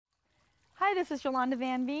Hi, this is Yolanda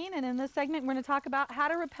Vanveen, and in this segment we're going to talk about how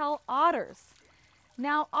to repel otters.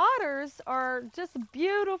 Now, otters are just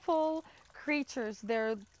beautiful creatures.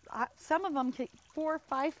 They're some of them 4 or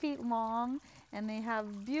 5 feet long, and they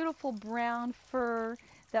have beautiful brown fur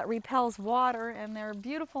that repels water, and they're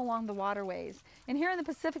beautiful along the waterways. And here in the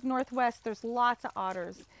Pacific Northwest, there's lots of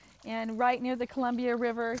otters. And right near the Columbia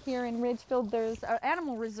River here in Ridgefield, there's an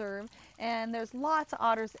animal reserve, and there's lots of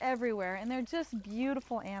otters everywhere, and they're just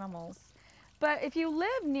beautiful animals. But if you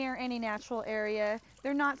live near any natural area,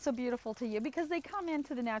 they're not so beautiful to you because they come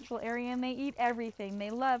into the natural area and they eat everything.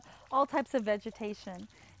 They love all types of vegetation,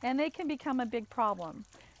 and they can become a big problem.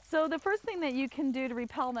 So the first thing that you can do to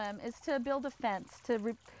repel them is to build a fence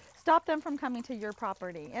to stop them from coming to your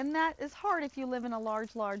property. And that is hard if you live in a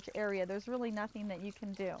large area. There's really nothing that you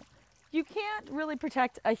can do. You can't really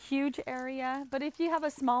protect a huge area, but if you have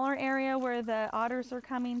a smaller area where the otters are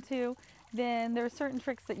coming to, then there are certain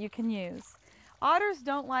tricks that you can use. Otters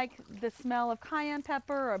don't like the smell of cayenne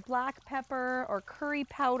pepper or black pepper or curry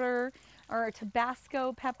powder or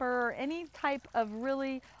Tabasco pepper or any type of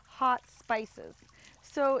really hot spices.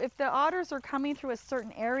 So if the otters are coming through a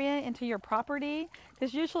certain area into your property,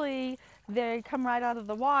 because usually they come right out of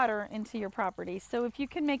the water into your property. So if you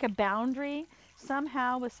can make a boundary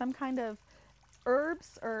somehow with some kind of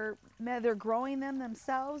herbs, or they're growing them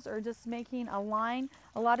themselves or just making a line,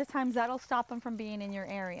 a lot of times that'll stop them from being in your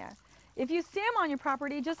area. If you see them on your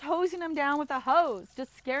property, just hosing them down with a hose,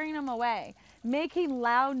 just scaring them away, making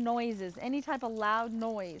loud noises, any type of loud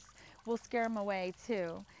noise will scare them away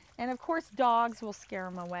too. And of course dogs will scare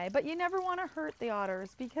them away, but you never want to hurt the otters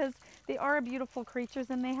because they are beautiful creatures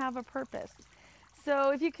and they have a purpose.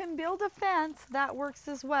 So if you can build a fence, that works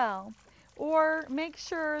as well. Or make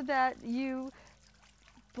sure that you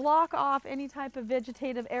block off any type of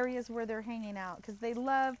vegetative areas where they're hanging out because they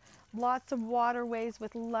love lots of waterways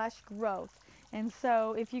with lush growth. And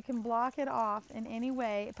so if you can block it off in any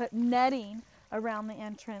way, put netting around the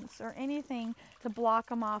entrance or anything to block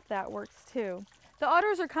them off, that works too. The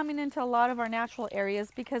otters are coming into a lot of our natural areas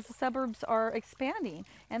because the suburbs are expanding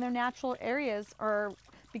and their natural areas are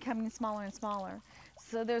becoming smaller and smaller.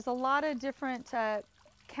 So there's a lot of different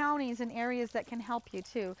counties and areas that can help you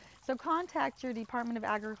too. So contact your Department of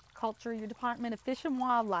Agriculture, your Department of Fish and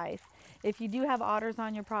Wildlife if you do have otters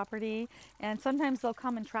on your property, and sometimes they'll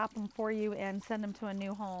come and trap them for you and send them to a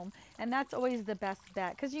new home. And that's always the best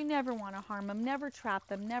bet because you never want to harm them, never trap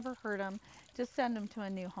them, never hurt them, just send them to a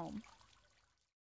new home.